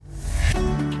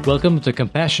Welcome to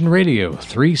Compassion Radio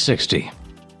 360.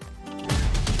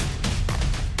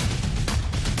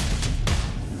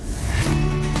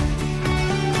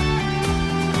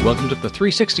 Welcome to the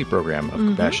 360 program of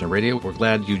Compassion Radio. We're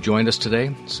glad you joined us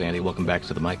today. Sandy, welcome back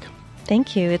to the mic.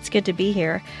 Thank you. It's good to be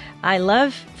here. I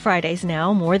love Fridays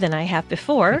now more than I have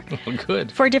before.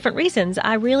 Good. For different reasons.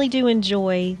 I really do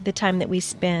enjoy the time that we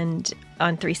spend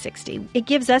on 360. It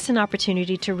gives us an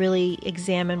opportunity to really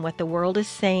examine what the world is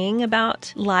saying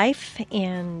about life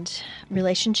and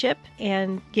relationship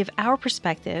and give our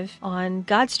perspective on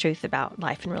God's truth about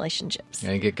life and relationships.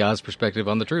 And get God's perspective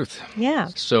on the truth. Yeah.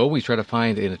 So we try to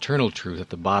find an eternal truth at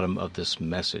the bottom of this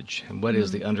message. And what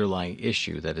is the underlying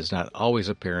issue that is not always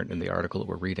apparent in the article that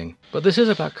we're reading? But this is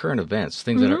about current events,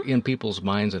 things that are in people's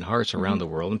minds and hearts around the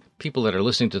world. And people that are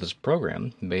listening to this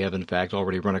program may have, in fact,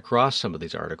 already run across some of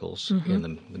these articles in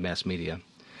the mass media.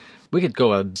 We could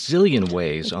go a zillion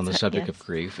ways on the subject of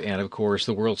grief, and of course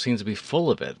the world seems to be full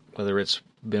of it, whether it's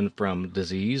been from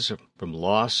disease, from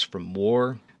loss, from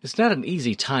war. It's not an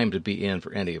easy time to be in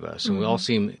for any of us, and we all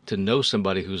seem to know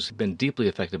somebody who's been deeply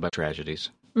affected by tragedies.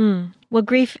 Well,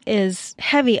 grief is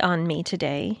heavy on me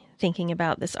today, thinking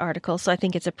about this article, so I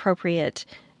think it's appropriate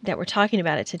that we're talking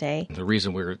about it today. The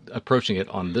reason we're approaching it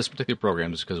on this particular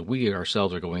program is because we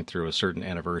ourselves are going through a certain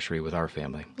anniversary with our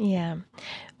family. Yeah.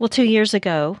 Well, 2 years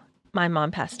ago, my mom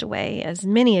passed away, as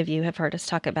many of you have heard us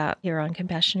talk about here on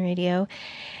Compassion Radio.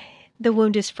 The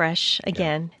wound is fresh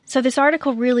again. So this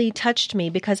article really touched me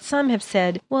because some have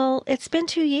said, well, it's been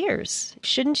 2 years.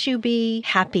 Shouldn't you be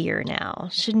happier now?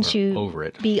 Shouldn't you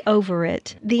be over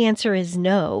it? The answer is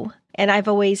no. And I've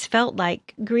always felt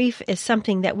like grief is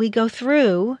something that we go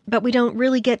through, but we don't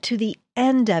really get to the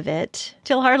end of it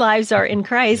till our lives are in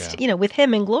Christ, with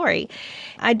Him in glory.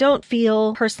 I don't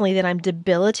feel personally that I'm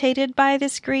debilitated by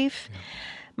this grief.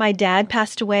 My dad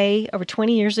passed away over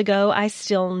 20 years ago. I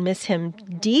still miss him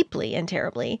deeply and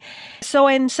terribly. So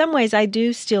in some ways, I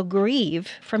do still grieve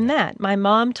from that. My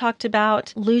mom talked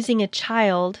about losing a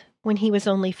child when he was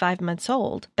only 5 months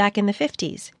old, back in the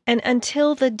 50s. And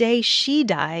until the day she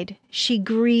died, she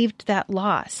grieved that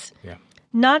loss. Yeah.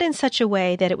 Not in such a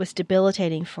way that it was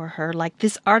debilitating for her, like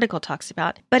this article talks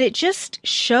about, but it just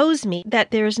shows me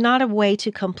that there's not a way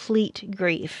to complete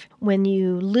grief when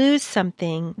you lose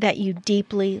something that you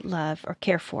deeply love or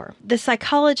care for. The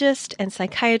psychologists and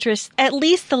psychiatrists, at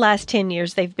least the last 10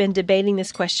 years, they've been debating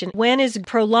this question. When is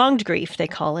prolonged grief, they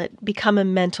call it, become a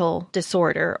mental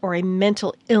disorder or a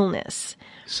mental illness?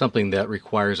 Something that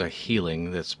requires a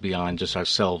healing that's beyond just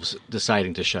ourselves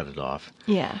deciding to shut it off.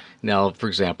 Yeah. Now, for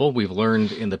example, we've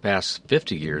learned in the past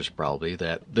 50 years probably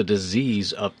that the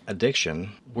disease of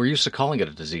addiction, we're used to calling it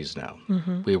a disease now.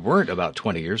 We weren't about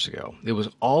 20 years ago. It was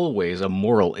always a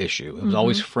moral issue. It was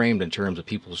always framed in terms of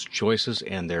people's choices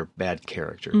and their bad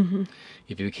character.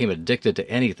 If you became addicted to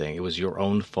anything, it was your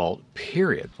own fault,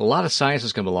 period. A lot of science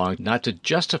has come along not to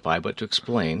justify, but to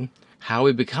explain how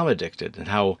we become addicted and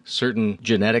how certain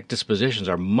genetic dispositions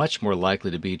are much more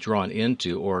likely to be drawn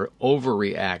into or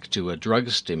overreact to a drug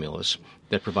stimulus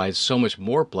that provides so much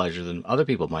more pleasure than other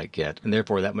people might get, and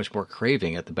therefore that much more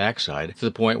craving at the backside, to the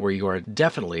point where you are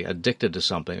definitely addicted to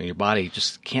something and your body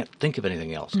just can't think of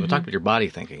anything else. We're talking about your body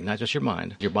thinking, not just your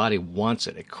mind. Your body wants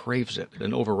it, it craves it,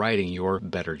 and overriding your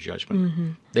better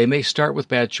judgment. They may start with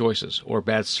bad choices or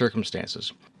bad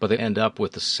circumstances, but they end up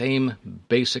with the same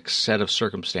basic set of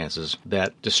circumstances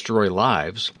that destroy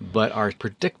lives, but are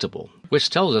predictable, which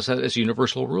tells us that it's a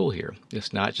universal rule here.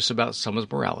 It's not just about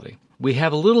someone's morality. We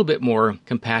have a little bit more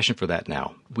compassion for that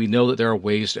now. We know that there are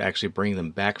ways to actually bring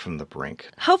them back from the brink.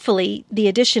 Hopefully, the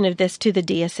addition of this to the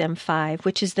DSM-5,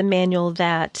 which is the manual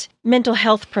that mental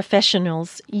health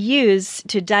professionals use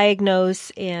to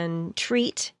diagnose and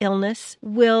treat illness,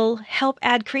 will help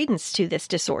add credence to this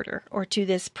disorder or to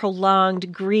this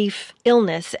prolonged grief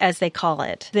illness, as they call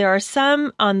it. There are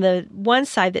some on the one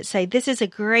side that say this is a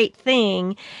great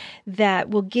thing that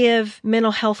will give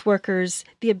mental health workers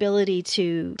the ability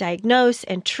to diagnose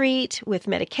and treat with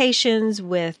medications,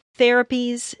 with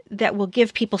therapies that will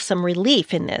give people some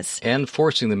relief in this. And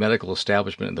forcing the medical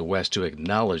establishment in the West to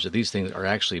acknowledge that these things are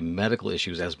actually medical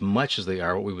issues as much as they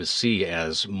are what we would see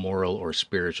as moral or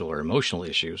spiritual or emotional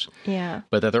issues. Yeah.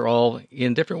 But that they're all,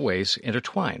 in different ways,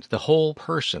 intertwined. The whole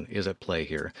person is at play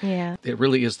here. Yeah. It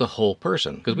really is the whole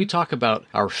person. Because we talk about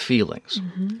our feelings.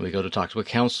 We go to talk to a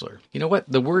counselor. You know what?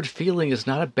 The word feeling is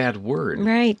not a bad word.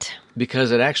 Right.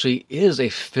 because it actually is a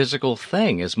physical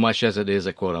thing as much as it is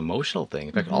a, quote, emotional thing.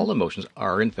 In fact, all emotions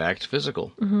are, in fact,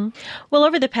 physical. Well,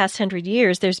 over the past 100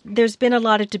 years, there's been a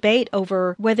lot of debate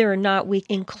over whether or not we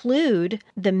include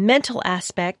the mental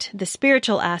aspect, the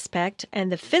spiritual aspect,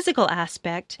 and the physical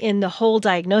aspect in the whole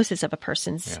diagnosis of a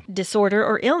person's disorder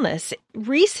or illness.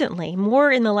 Recently,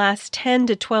 more in the last 10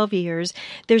 to 12 years,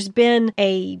 there's been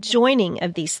a joining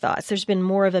of these thoughts. There's been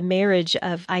more of a marriage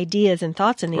of ideas and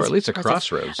thoughts in these. Or at least a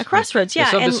crossroads. A crossroads, yeah.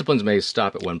 Some disciplines may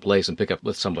stop at one place and pick up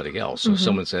with somebody else. So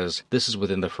someone says, this is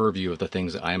within the purview of the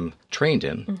things that I'm trained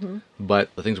in,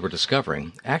 but the things we're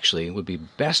discovering actually would be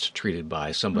best treated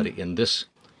by somebody in this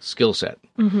skill set.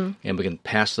 And we can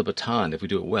pass the baton, if we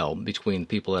do it well, between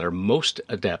people that are most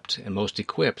adept and most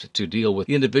equipped to deal with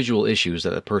the individual issues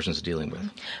that a person's dealing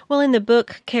with. Well, in the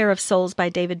book Care of Souls by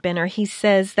David Benner, he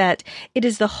says that it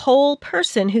is the whole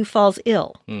person who falls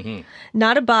ill,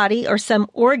 not a body or some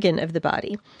organ of the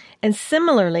body. And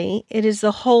similarly, it is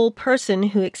the whole person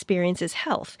who experiences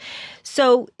health.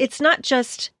 So it's not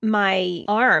just my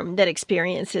arm that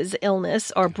experiences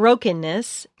illness or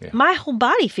brokenness. My whole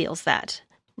body feels that.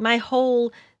 My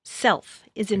whole self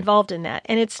is involved in that.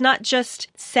 And it's not just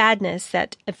sadness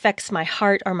that affects my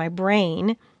heart or my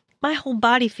brain. My whole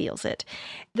body feels it.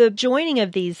 The joining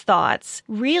of these thoughts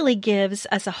really gives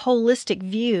us a holistic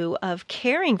view of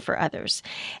caring for others.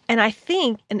 And I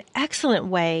think an excellent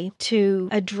way to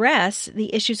address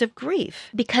the issues of grief,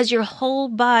 because your whole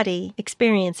body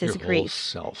experiences grief. Your whole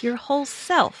self. Your whole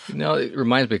self. It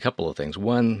reminds me of a couple of things.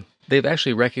 One, they've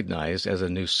actually recognized as a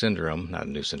new syndrome, not a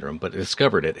new syndrome, but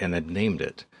discovered it and had named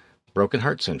it broken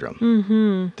heart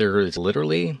syndrome. There is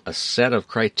literally a set of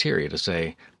criteria to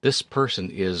say this person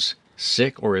is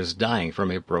sick or is dying from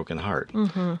a broken heart.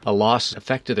 A loss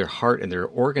affected their heart and their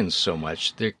organs so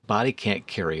much their body can't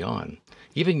carry on.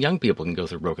 Even young people can go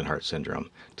through broken heart syndrome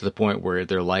to the point where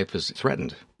their life is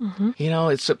threatened.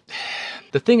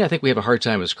 The thing I think we have a hard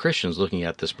time as Christians looking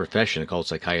at this profession called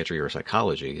psychiatry or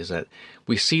psychology is that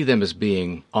we see them as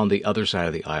being on the other side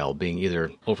of the aisle, being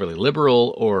either overly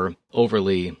liberal or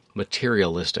overly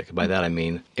materialistic. By that I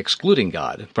mean excluding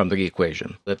God from the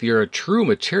equation. If you're a true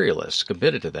materialist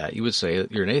committed to that, you would say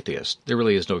that you're an atheist. There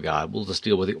really is no God. We'll just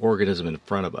deal with the organism in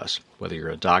front of us. Whether you're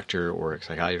a doctor or a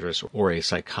psychiatrist or a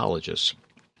psychologist,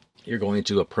 you're going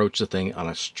to approach the thing on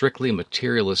a strictly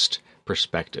materialist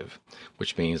perspective,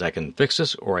 which means I can fix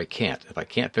this or I can't. If I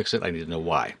can't fix it, I need to know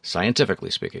why, scientifically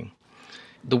speaking.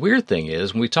 The weird thing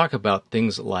is, when we talk about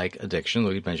things like addiction, that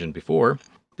we mentioned before,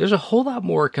 there's a whole lot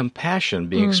more compassion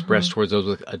being expressed towards those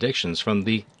with addictions from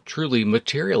the truly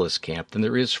materialist camp than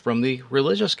there is from the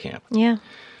religious camp. Yeah.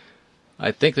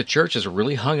 I think the church is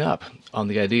really hung up on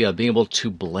the idea of being able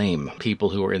to blame people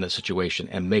who are in that situation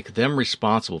and make them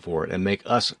responsible for it and make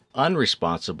us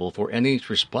unresponsible for any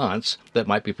response that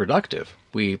might be productive.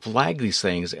 We flag these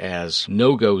things as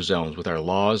no-go zones with our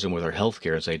laws and with our health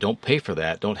care and say, don't pay for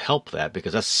that, don't help that,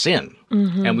 because that's sin.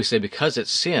 And we say because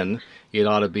it's sin, it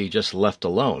ought to be just left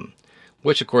alone,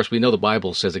 which, of course, we know the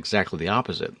Bible says exactly the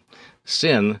opposite.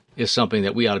 Sin is something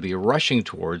that we ought to be rushing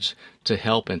towards to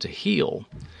help and to heal.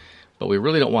 But we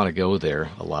really don't want to go there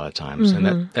a lot of times,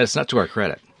 and that's not to our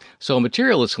credit. So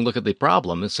materialists can look at the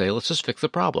problem and say, let's just fix the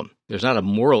problem. There's not a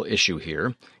moral issue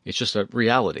here. It's just a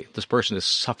reality. This person is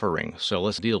suffering, so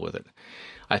let's deal with it.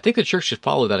 I think the church should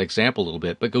follow that example a little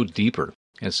bit, but go deeper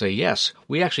and say, yes,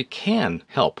 we actually can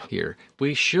help here.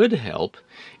 We should help,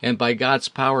 and by God's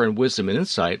power and wisdom and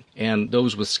insight and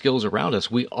those with skills around us,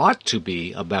 we ought to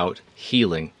be about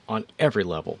healing on every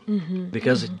level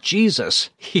because Jesus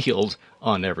healed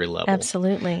on every level.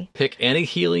 Absolutely. Pick any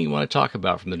healing you want to talk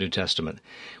about from the New Testament.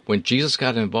 When Jesus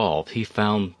got involved, he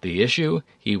found the issue,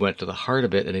 he went to the heart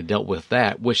of it, and he dealt with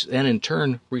that, which then in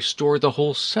turn restored the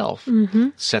whole self,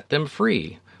 set them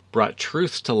free, brought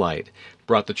truth to light,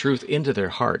 brought the truth into their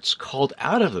hearts, called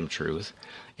out of them truth,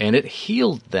 and it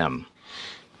healed them.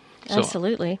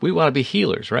 Absolutely. So we want to be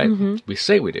healers, right? We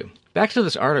say we do. Back to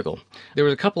this article. There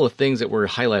was a couple of things that were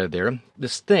highlighted there.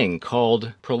 This thing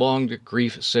called prolonged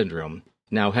grief syndrome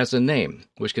now has a name,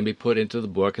 which can be put into the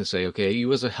book and say, okay,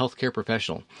 you as a healthcare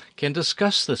professional can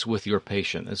discuss this with your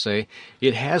patient and say,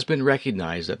 it has been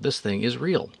recognized that this thing is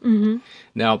real.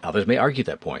 Now, others may argue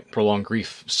that point. Prolonged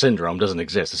grief syndrome doesn't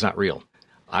exist. It's not real.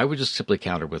 I would just simply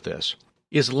counter with this.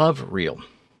 Is love real?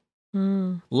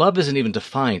 Love isn't even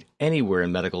defined anywhere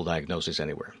in medical diagnosis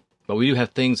anywhere. But we do have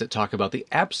things that talk about the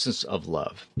absence of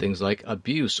love, things like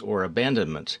abuse or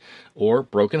abandonment or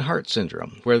broken heart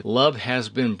syndrome, where love has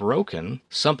been broken,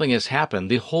 something has happened,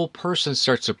 the whole person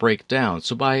starts to break down.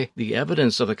 So by the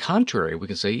evidence of the contrary, we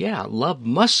can say, yeah, love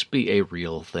must be a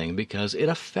real thing because it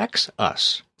affects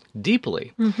us.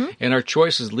 deeply. And our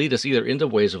choices lead us either into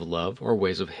ways of love or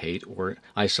ways of hate or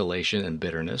isolation and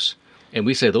bitterness. And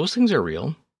we say those things are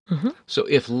real. So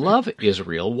if love is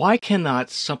real, why cannot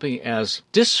something as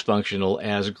dysfunctional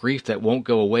as grief that won't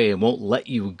go away and won't let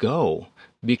you go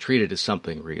be treated as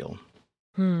something real?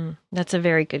 That's a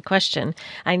very good question.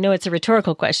 I know it's a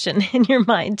rhetorical question in your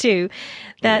mind, too.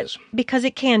 Because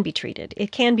it can be treated.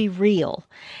 It can be real.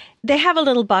 They have a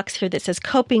little box here that says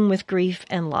coping with grief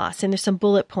and loss, and there's some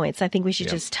bullet points. I think we should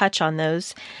just touch on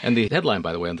those. And the headline,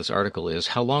 by the way, on this article is,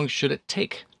 How Long Should It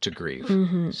Take to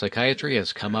Grieve? Psychiatry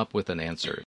has come up with an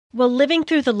answer. Well, living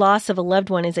through the loss of a loved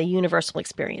one is a universal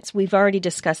experience. We've already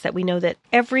discussed that. We know that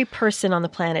every person on the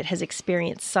planet has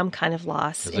experienced some kind of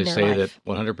loss in their life. They say that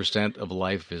 100% of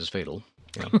life is fatal.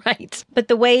 Yeah. Right. But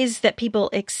the ways that people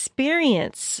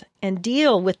experience and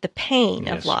deal with the pain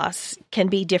of loss can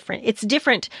be different. It's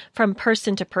different from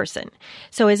person to person.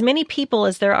 So as many people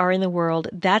as there are in the world,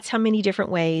 that's how many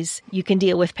different ways you can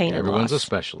deal with pain and loss. Everyone's a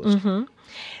specialist.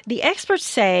 The experts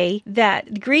say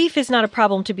that grief is not a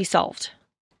problem to be solved.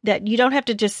 That you don't have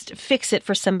to just fix it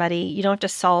for somebody. You don't have to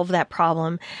solve that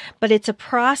problem, but it's a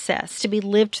process to be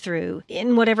lived through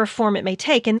in whatever form it may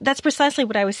take. And that's precisely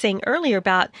what I was saying earlier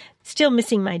about still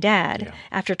missing my dad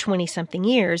after 20-something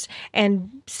years and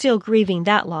still grieving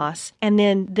that loss. And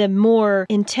then the more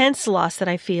intense loss that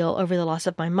I feel over the loss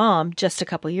of my mom just a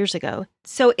couple years ago.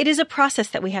 So it is a process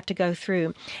that we have to go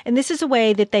through. And this is a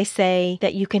way that they say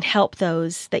that you can help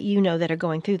those that you know that are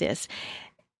going through this.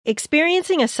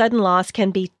 Experiencing a sudden loss can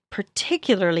be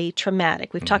particularly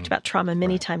traumatic. We've talked about trauma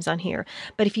many times on here.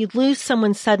 But if you lose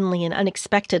someone suddenly and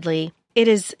unexpectedly, it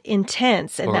is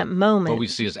intense in that moment. What we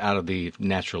see is out of the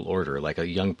natural order, like a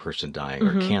young person dying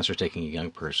or cancer taking a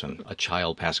young person, a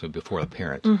child passing before a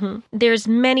parent. There's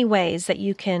many ways that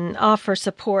you can offer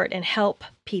support and help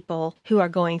people who are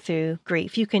going through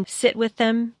grief. You can sit with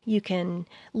them. You can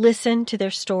listen to their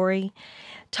story.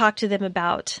 Talk to them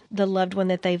about the loved one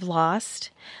that they've lost.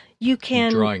 You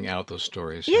can... Drawing out those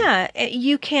stories. Yeah,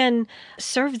 you can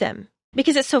serve them.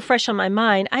 Because it's so fresh on my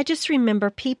mind, I just remember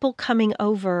people coming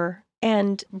over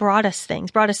and brought us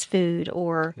things, brought us food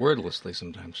or... Wordlessly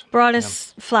sometimes. Brought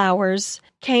us flowers,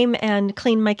 came and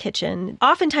cleaned my kitchen.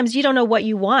 Oftentimes you don't know what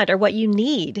you want or what you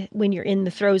need when you're in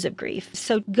the throes of grief.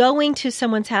 So going to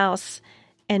someone's house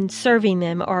and serving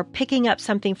them or picking up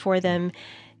something for them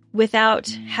without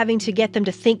having to get them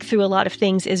to think through a lot of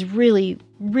things is really,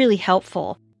 really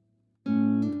helpful.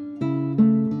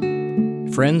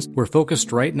 Friends, we're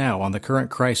focused right now on the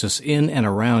current crisis in and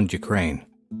around Ukraine.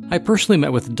 I personally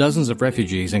met with dozens of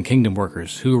refugees and kingdom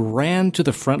workers who ran to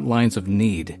the front lines of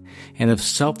need and have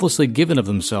selflessly given of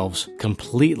themselves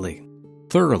completely,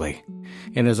 thoroughly,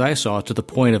 and as I saw, to the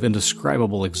point of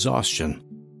indescribable exhaustion.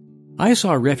 I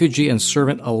saw refugee and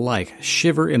servant alike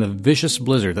shiver in a vicious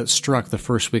blizzard that struck the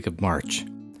first week of March.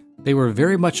 They were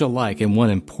very much alike in one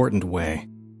important way.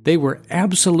 They were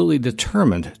absolutely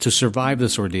determined to survive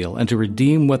this ordeal and to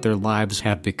redeem what their lives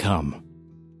have become.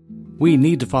 We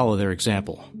need to follow their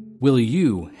example. Will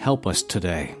you help us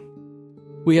today?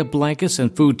 We have blankets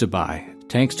and food to buy,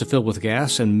 tanks to fill with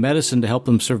gas, and medicine to help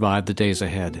them survive the days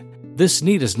ahead. This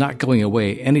need is not going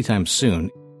away anytime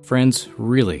soon. Friends,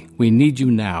 really, we need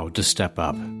you now to step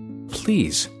up.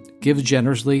 Please, give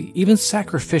generously, even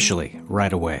sacrificially,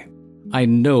 right away. I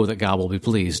know that God will be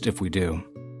pleased if we do.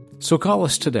 So call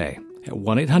us today at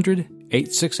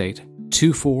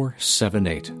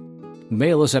 1-800-868-2478.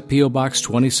 Mail us at P.O. Box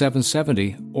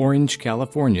 2770, Orange,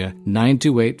 California,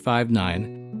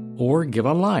 92859, or give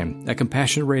online at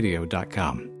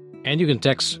CompassionRadio.com. And you can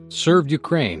text Serve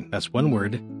Ukraine, that's one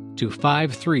word, to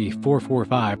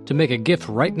 53445 to make a gift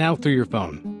right now through your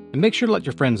phone. And make sure to let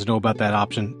your friends know about that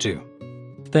option, too.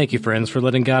 Thank you, friends, for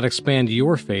letting God expand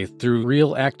your faith through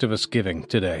real activist giving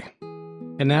today.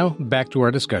 And now, back to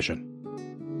our discussion.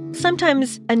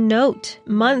 Sometimes a note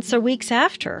months or weeks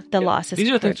after the loss is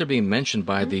These are things that are being mentioned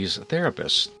by these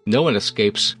therapists. No one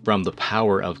escapes from the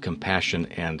power of compassion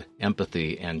and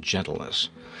empathy and gentleness.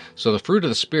 So the fruit of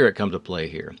the Spirit come to play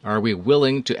here. Are we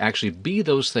willing to actually be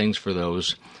those things for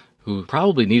those who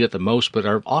probably need it the most, but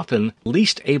are often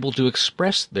least able to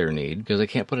express their need because they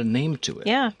can't put a name to it?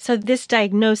 Yeah. So this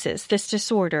diagnosis, this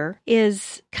disorder,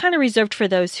 is kind of reserved for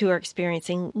those who are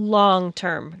experiencing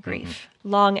long-term grief,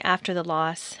 long after the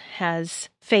loss has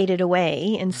faded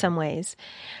away in some ways.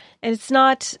 And it's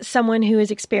not someone who is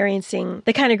experiencing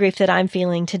the kind of grief that I'm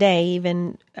feeling today,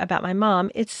 even about my mom.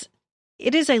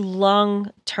 It is a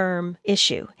long-term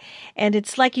issue. And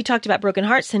it's like you talked about broken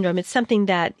heart syndrome. It's something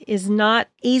that is not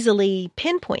easily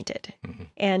pinpointed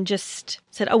and just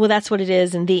said, oh, well, that's what it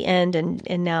is in the end.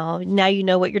 And now you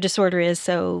know what your disorder is,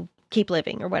 so keep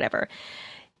living or whatever.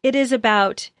 It is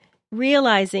about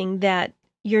realizing that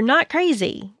you're not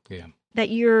crazy, that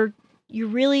you're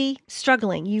really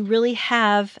struggling. You really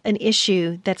have an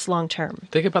issue that's long-term.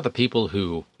 Think about the people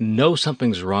who know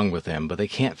something's wrong with them, but they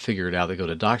can't figure it out. They go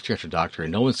to doctor after doctor,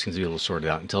 and no one seems to be able to sort it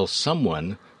out until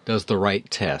someone does the right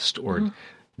test or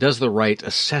does the right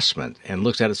assessment and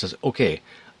looks at it and says, okay,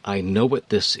 I know what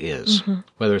this is,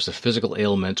 whether it's a physical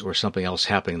ailment or something else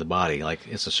happening in the body, like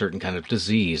it's a certain kind of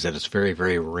disease that is very,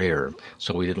 very rare.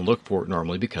 So we didn't look for it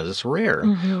normally because it's rare,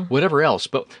 whatever else.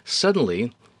 But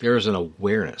suddenly there is an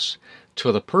awareness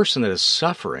to the person that is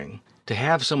suffering. To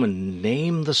have someone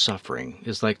name the suffering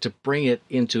is like to bring it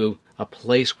into a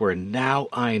place where now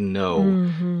I know,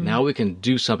 now we can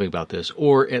do something about this,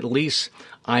 or at least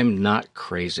I'm not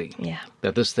crazy,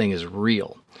 that this thing is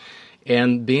real.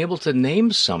 And being able to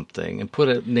name something and put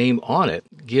a name on it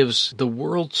gives the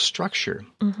world structure.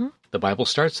 The Bible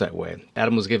starts that way.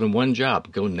 Adam was given one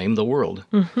job, go name the world.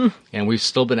 And we've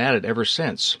still been at it ever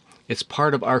since. It's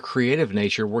part of our creative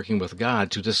nature working with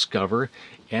God to discover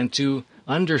and to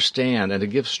understand and to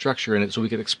give structure in it so we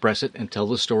can express it and tell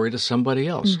the story to somebody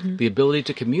else. The ability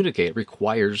to communicate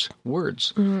requires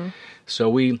words. So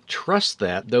we trust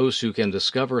that those who can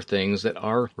discover things that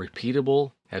are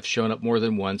repeatable, have shown up more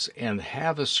than once, and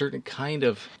have a certain kind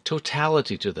of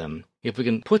totality to them, if we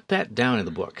can put that down in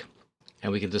the book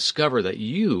and we can discover that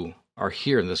you are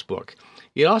here in this book.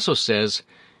 It also says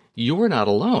you're not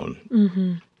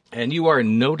alone and you are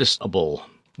noticeable.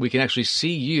 We can actually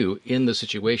see you in the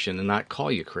situation and not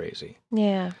call you crazy.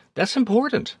 Yeah. That's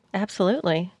important.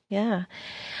 Absolutely. Yeah.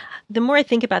 The more I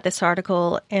think about this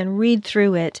article and read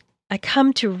through it, I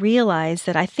come to realize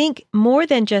that I think more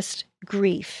than just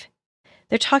grief,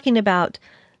 they're talking about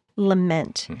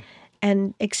lament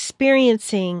and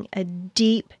experiencing a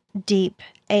deep, deep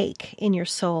ache in your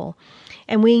soul.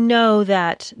 And we know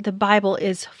that the Bible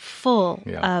is full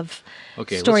of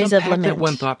stories of lament. That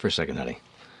one thought for a second, honey.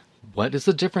 What is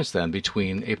the difference then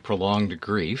between a prolonged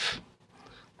grief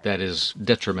that is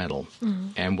detrimental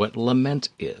and what lament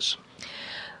is?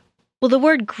 Well, the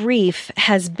word grief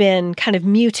has been kind of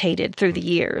mutated through the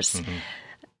years.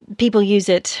 People use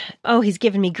it, oh, he's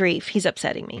giving me grief, he's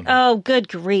upsetting me. Oh, good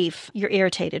grief, you're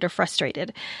irritated or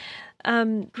frustrated.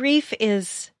 Grief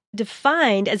is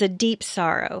defined as a deep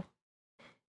sorrow,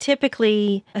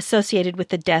 typically associated with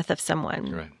the death of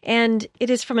someone. Right. And it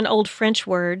is from an old French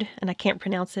word, and I can't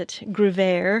pronounce it,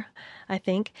 greuver, I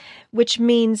think, which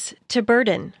means to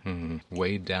burden.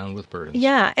 Weighed down with burdens.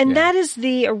 Yeah, and that is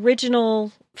the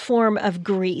original form of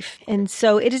grief. And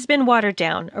so it has been watered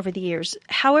down over the years.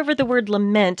 However, the word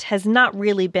lament has not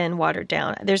really been watered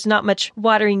down. There's not much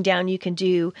watering down you can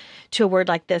do to a word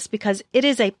like this because it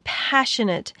is a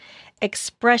passionate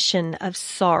expression of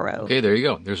sorrow. Okay, there you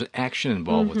go. There's an action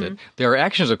involved with it. There are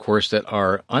actions, of course, that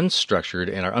are unstructured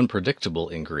and are unpredictable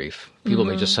in grief. People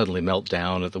may just suddenly melt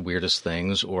down at the weirdest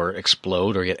things or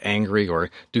explode or get angry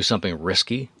or do something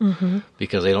risky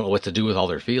because they don't know what to do with all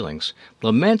their feelings.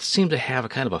 Laments seem to have a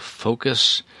kind of a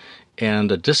focus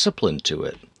and a discipline to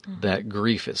it that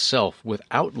grief itself,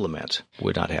 without lament,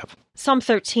 would not have. Psalm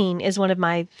 13 is one of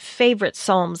my favorite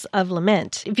psalms of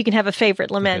lament, if you can have a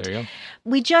favorite lament. There you go.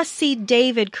 We just see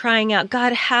David crying out,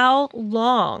 God, how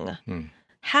long?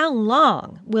 How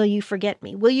long will you forget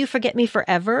me? Will you forget me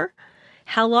forever?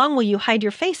 How long will you hide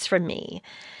your face from me?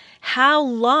 How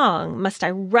long must I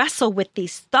wrestle with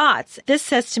these thoughts? This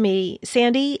says to me,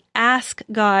 Sandy, ask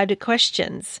God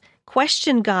questions.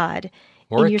 Question God.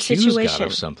 Or in your accuse situation. God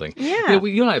of something. Yeah.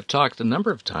 You and I have talked a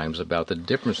number of times about the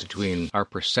difference between our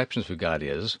perceptions of who God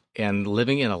is and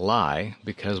living in a lie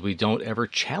because we don't ever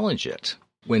challenge it.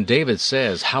 When David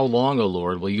says, how long, O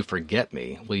Lord, will you forget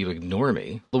me? Will you ignore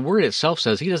me? The word itself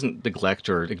says he doesn't neglect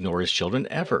or ignore his children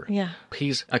ever. Yeah.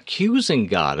 He's accusing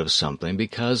God of something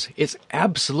because it's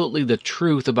absolutely the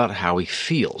truth about how he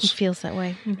feels. He feels that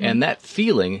way. And that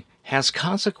feeling has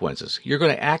consequences. You're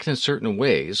going to act in certain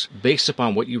ways based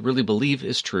upon what you really believe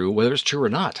is true, whether it's true or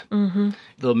not. The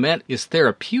lament is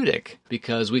therapeutic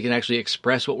because we can actually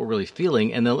express what we're really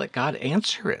feeling and then let God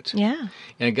answer it. Yeah.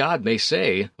 And God may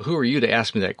say, who are you to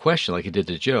ask me that question like he did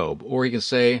to Job? Or he can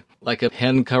say, like a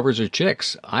hen covers her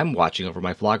chicks, I'm watching over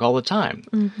my flock all the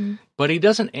time. But he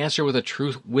doesn't answer with a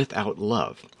truth without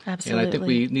love. Absolutely. And I think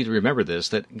we need to remember this,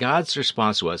 that God's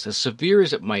response to us, as severe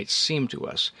as it might seem to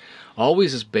us,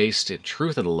 always is based in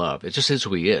truth and love. It just is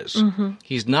who he is.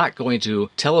 He's not going to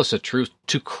tell us a truth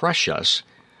to crush us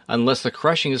unless the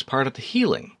crushing is part of the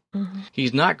healing.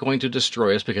 He's not going to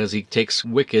destroy us because he takes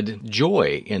wicked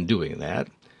joy in doing that.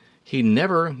 He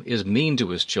never is mean to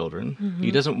his children.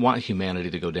 He doesn't want humanity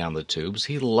to go down the tubes.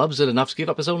 He loves it enough to give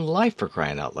up his own life, for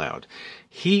crying out loud.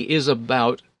 He is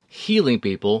about healing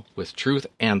people with truth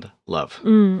and love.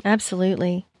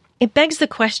 Absolutely. It begs the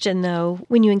question, though,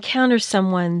 when you encounter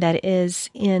someone that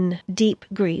is in deep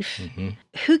grief,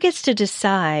 who gets to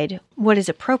decide what is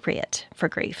appropriate for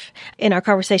grief? In our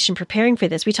conversation preparing for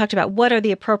this, we talked about what are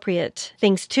the appropriate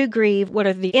things to grieve, what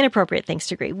are the inappropriate things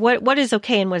to grieve, what is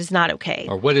okay and what is not okay.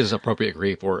 Or what is appropriate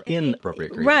grief or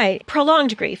inappropriate grief. Right.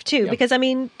 Prolonged grief, too, because, I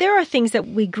mean, there are things that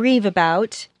we grieve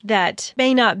about that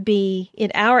may not be,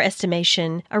 in our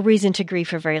estimation, a reason to grieve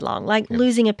for very long, like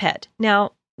losing a pet.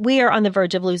 Now, we are on the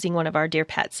verge of losing one of our dear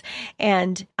pets,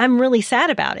 and I'm really sad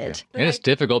about it. And it's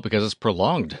difficult because it's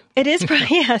prolonged. It is,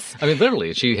 yes. I mean,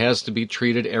 literally, she has to be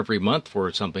treated every month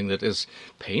for something that is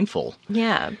painful.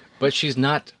 Yeah. But she's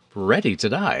not ready to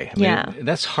die. I mean,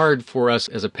 that's hard for us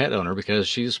as a pet owner because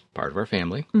she's part of our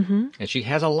family, and she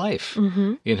has a life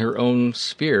in her own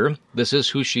sphere. This is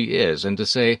who she is. And to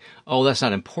say, oh, that's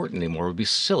not important anymore would be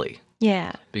silly.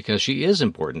 Yeah. Because she is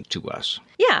important to us.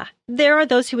 Yeah. There are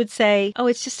those who would say, oh,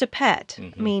 it's just a pet.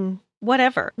 I mean,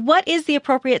 whatever. What is the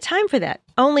appropriate time for that?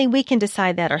 Only we can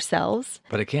decide that ourselves.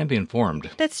 But it can be informed.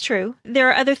 That's true. There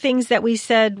are other things that we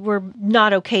said were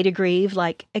not okay to grieve,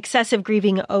 like excessive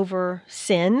grieving over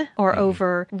sin or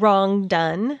over wrong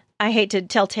done. I hate to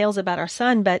tell tales about our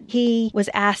son, but he was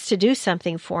asked to do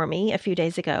something for me a few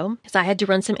days ago because I had to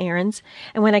run some errands.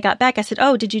 And when I got back, I said,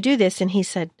 oh, did you do this? And he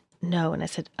said, no. And I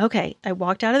said, okay. I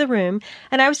walked out of the room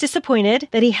and I was disappointed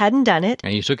that he hadn't done it.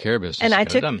 And you took care of business.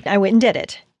 And I went and did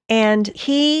it. And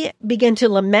he began to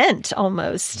lament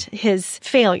almost his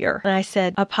failure. And I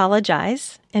said,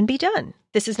 apologize and be done.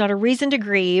 This is not a reason to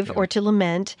grieve or to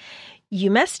lament. You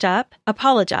messed up,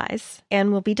 apologize,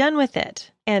 and we'll be done with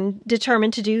it and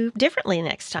determined to do differently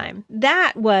next time.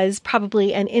 That was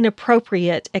probably an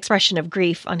inappropriate expression of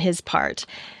grief on his part.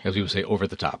 As we would say, over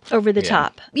the top. Over the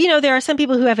top. You know, there are some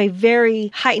people who have a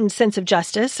very heightened sense of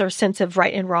justice or sense of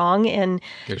right and wrong. And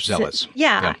they're zealous.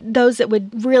 Those that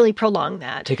would really prolong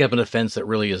that. Take up an offense that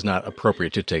really is not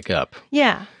appropriate to take up.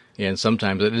 Yeah. And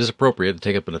sometimes it is appropriate to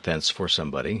take up an offense for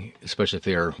somebody, especially if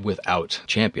they're without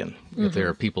champion. If there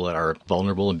are people that are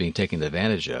vulnerable and being taken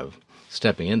advantage of,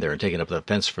 stepping in there and taking up the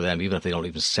offense for them, even if they don't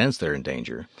even sense they're in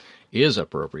danger, is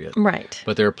appropriate. Right.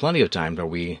 But there are plenty of times where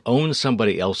we own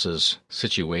somebody else's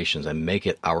situations and make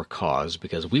it our cause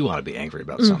because we want to be angry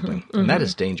about something. And that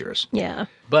is dangerous. Yeah.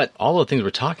 But all the things we're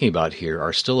talking about here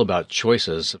are still about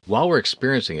choices. While we're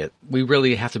experiencing it, we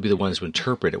really have to be the ones who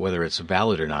interpret it, whether it's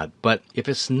valid or not. But if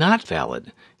it's not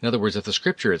valid, in other words, if the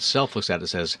scripture itself looks at it and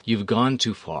says, you've gone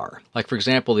too far. Like, for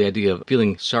example, the idea of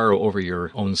feeling sorrow over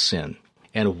your own sin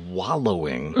and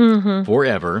wallowing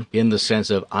forever in the sense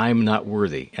of I'm not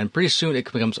worthy. And pretty soon it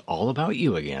becomes all about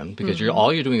you again because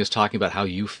all you're doing is talking about how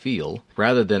you feel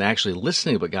rather than actually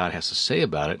listening to what God has to say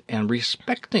about it and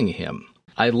respecting Him.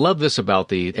 I love this about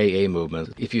the AA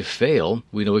movement. If you fail,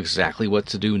 we know exactly what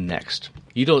to do next.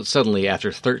 You don't suddenly,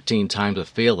 after 13 times of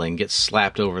failing, get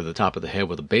slapped over the top of the head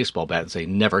with a baseball bat and say,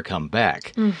 never come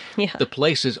back. The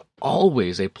place is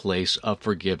always a place of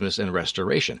forgiveness and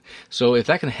restoration. So if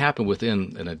that can happen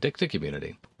within an addicted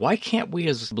community, why can't we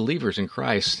as believers in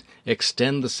Christ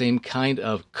extend the same kind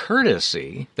of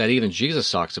courtesy that even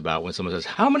Jesus talks about when someone says,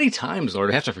 how many times,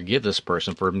 Lord, I have to forgive this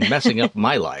person for messing up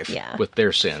my life with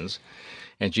their sins?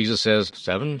 And Jesus says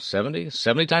 70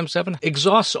 times 7.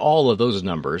 Exhaust all of those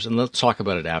numbers, and let's talk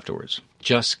about it afterwards.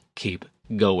 Just keep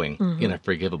going in a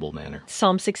forgivable manner.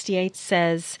 Psalm 68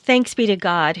 says, thanks be to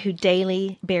God who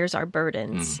daily bears our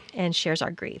burdens and shares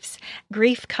our griefs.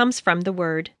 Grief comes from the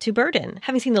word to burden.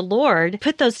 Having seen the Lord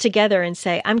put those together and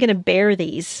say, I'm going to bear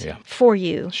these for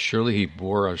you. Surely He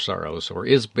bore our sorrows, or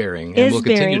is bearing, and will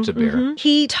continue to bear.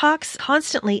 He talks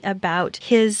constantly about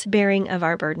His bearing of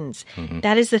our burdens.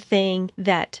 That is the thing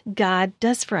that God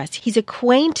does for us. He's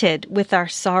acquainted with our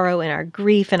sorrow and our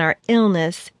grief and our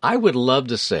illness. I would love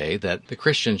to say that the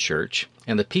Christian church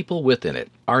and the people within it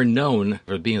are known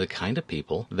for being the kind of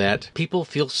people that people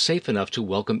feel safe enough to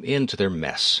welcome into their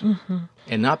mess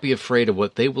and not be afraid of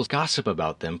what they will gossip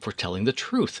about them for telling the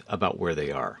truth about where they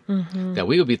are. That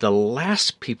we would be the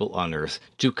last people on earth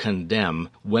to condemn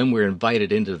when we're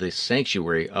invited into the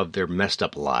sanctuary of their messed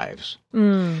up lives.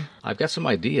 I've got some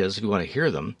ideas if you want to hear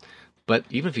them, but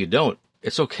even if you don't,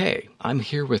 it's okay. I'm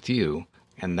here with you.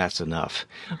 And that's enough.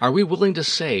 Are we willing to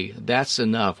say that's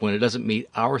enough when it doesn't meet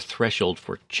our threshold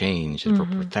for change and for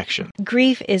perfection?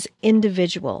 Grief is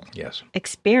individual. Yes.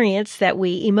 Experience that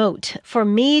we emote. For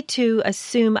me to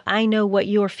assume I know what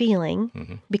you're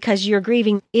feeling because you're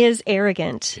grieving is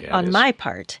arrogant on my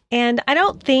part. And I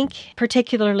don't think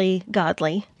particularly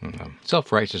godly.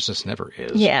 Self-righteousness never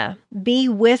is. Yeah. Be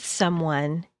with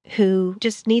someone who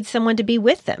just need someone to be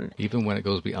with them. Even when it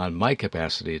goes beyond my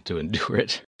capacity to endure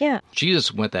it. Yeah.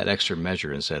 Jesus went that extra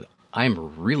measure and said,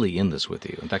 I'm really in this with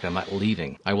you. In fact, I'm not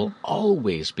leaving. I will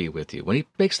always be with you. When he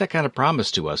makes that kind of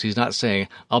promise to us, he's not saying,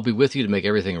 I'll be with you to make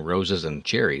everything roses and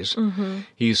cherries.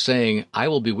 He's saying, I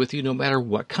will be with you no matter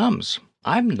what comes.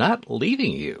 I'm not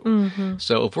leaving you.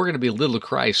 So if we're going to be little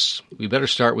Christ, we better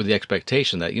start with the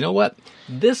expectation that, you know what?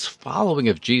 This following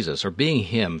of Jesus or being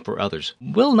him for others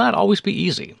will not always be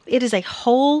easy. It is a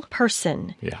whole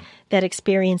person that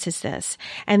experiences this.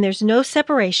 And there's no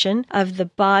separation of the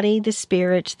body, the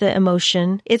spirit, the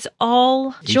emotion. It's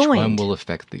all joined. Each one will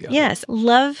affect the other. Yes.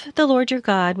 Love the Lord your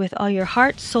God with all your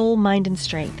heart, soul, mind, and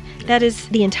strength. That is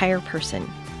the entire person.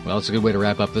 Well, it's a good way to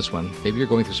wrap up this one. Maybe you're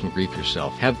going through some grief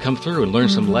yourself. Have come through and learned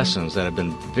some lessons that have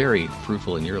been very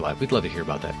fruitful in your life. We'd love to hear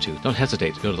about that, too. Don't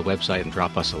hesitate to go to the website and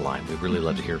drop us a line. We'd really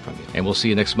love to hear from you. And we'll see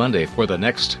you next Monday for the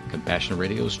next Compassion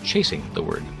Radio's Chasing the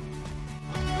Word.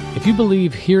 If you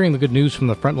believe hearing the good news from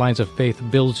the front lines of faith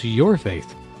builds your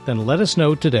faith, then let us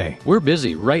know today. We're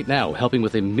busy right now helping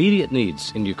with immediate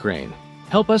needs in Ukraine.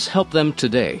 Help us help them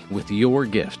today with your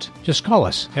gift. Just call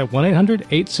us at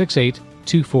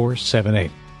 1-800-868-2478.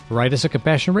 Write us at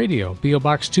Compassion Radio, P.O.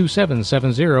 Box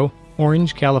 2770,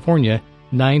 Orange, California,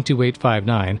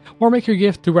 92859, or make your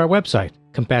gift through our website,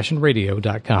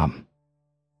 CompassionRadio.com.